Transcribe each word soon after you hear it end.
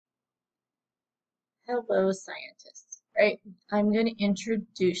Hello, scientists. Right, I'm going to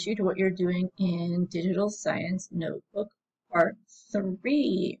introduce you to what you're doing in Digital Science Notebook Part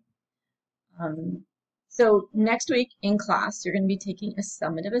 3. So next week in class, you're going to be taking a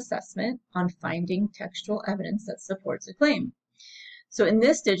summative assessment on finding textual evidence that supports a claim. So in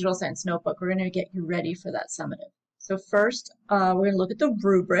this Digital Science Notebook, we're going to get you ready for that summative. So first, we're going to look at the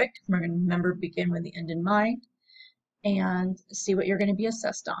rubric. We're going to remember begin with the end in mind and see what you're going to be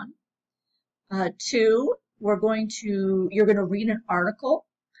assessed on. Two, you're going to read an article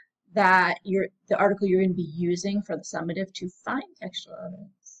that the article you're going to be using for the summative to find textual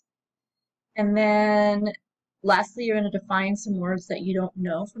evidence. And then lastly, you're going to define some words that you don't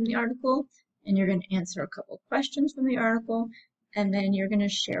know from the article, and you're going to answer a couple of questions from the article, and then you're going to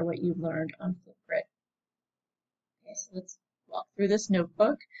share what you learned on Flipgrid. Okay, so let's walk through this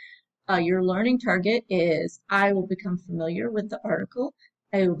notebook. Your learning target is I will become familiar with the article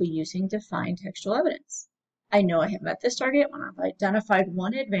I will be using to find textual evidence. I know I have met this target when I've identified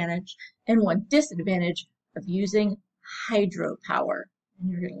one advantage and one disadvantage of using hydropower.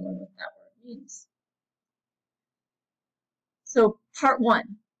 And you're going to learn what that word means. So part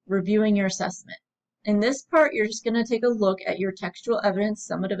 1, reviewing your assessment. In this part, you're just going to take a look at your textual evidence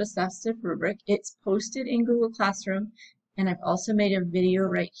summative assessment rubric. It's posted in Google Classroom, and I've also made a video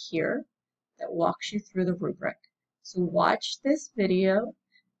right here that walks you through the rubric. So watch this video,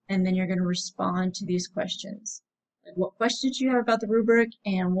 and then you're going to respond to these questions. Like, what questions do you have about the rubric,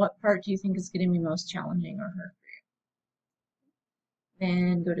 and what part do you think is going to be most challenging or hard for you?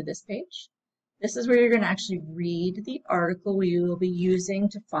 Then go to this page. This is where you're going to actually read the article we will be using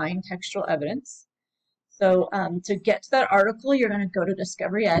to find textual evidence. So to get to that article, you're going to go to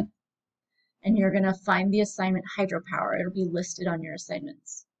Discovery Ed, and you're going to find the assignment hydropower. It'll be listed on your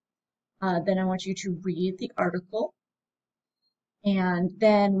assignments. Then I want you to read the article. And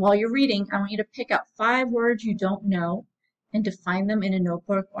then while you're reading, I want you to pick out 5 words you don't know and define them in a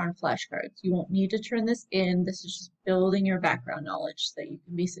notebook or on flashcards. You won't need to turn this in. This is just building your background knowledge so that you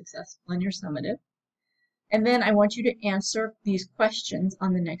can be successful in your summative. And then I want you to answer these questions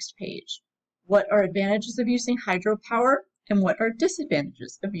on the next page. What are advantages of using hydropower, and what are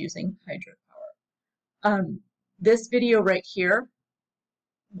disadvantages of using hydropower? This video right here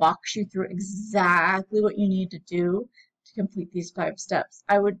walks you through exactly what you need to do to complete these 5 steps.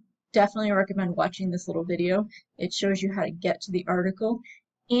 I would definitely recommend watching this little video. It shows you how to get to the article,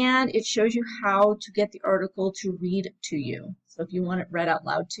 and it shows you how to get the article to read to you. So if you want it read out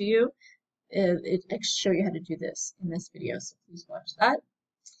loud to you, it shows you how to do this in this video, so please watch that.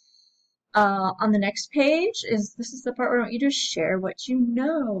 On the next page this is the part where I want you to share what you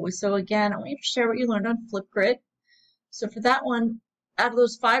know. So again, I want you to share what you learned on Flipgrid. So for that one, out of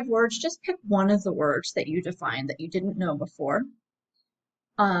those 5 words, just pick one of the words that you defined that you didn't know before,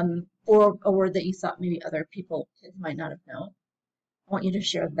 or a word that you thought maybe other kids might not have known. I want you to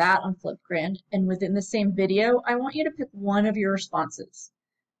share that on Flipgrid, and within the same video, I want you to pick one of your responses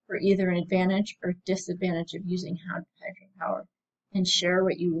for either an advantage or disadvantage of using hydropower, and share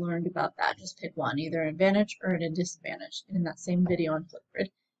what you learned about that. Just pick one, either an advantage or a disadvantage. And in that same video on Flipgrid,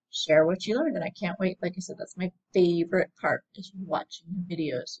 share what you learned. And I can't wait. Like I said, that's my favorite part, is watching the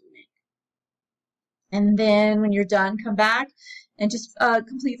videos you make. And then when you're done, come back and just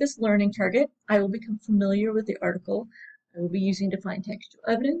complete this learning target. I will become familiar with the article I will be using to find textual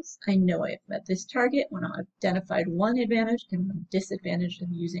evidence. I know I have met this target when I've identified one advantage and one disadvantage of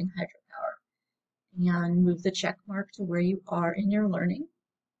using hydropower. And move the check mark to where you are in your learning.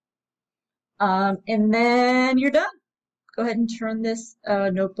 And then you're done. Go ahead and turn this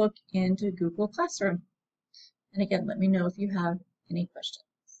notebook into Google Classroom. And again, let me know if you have any questions.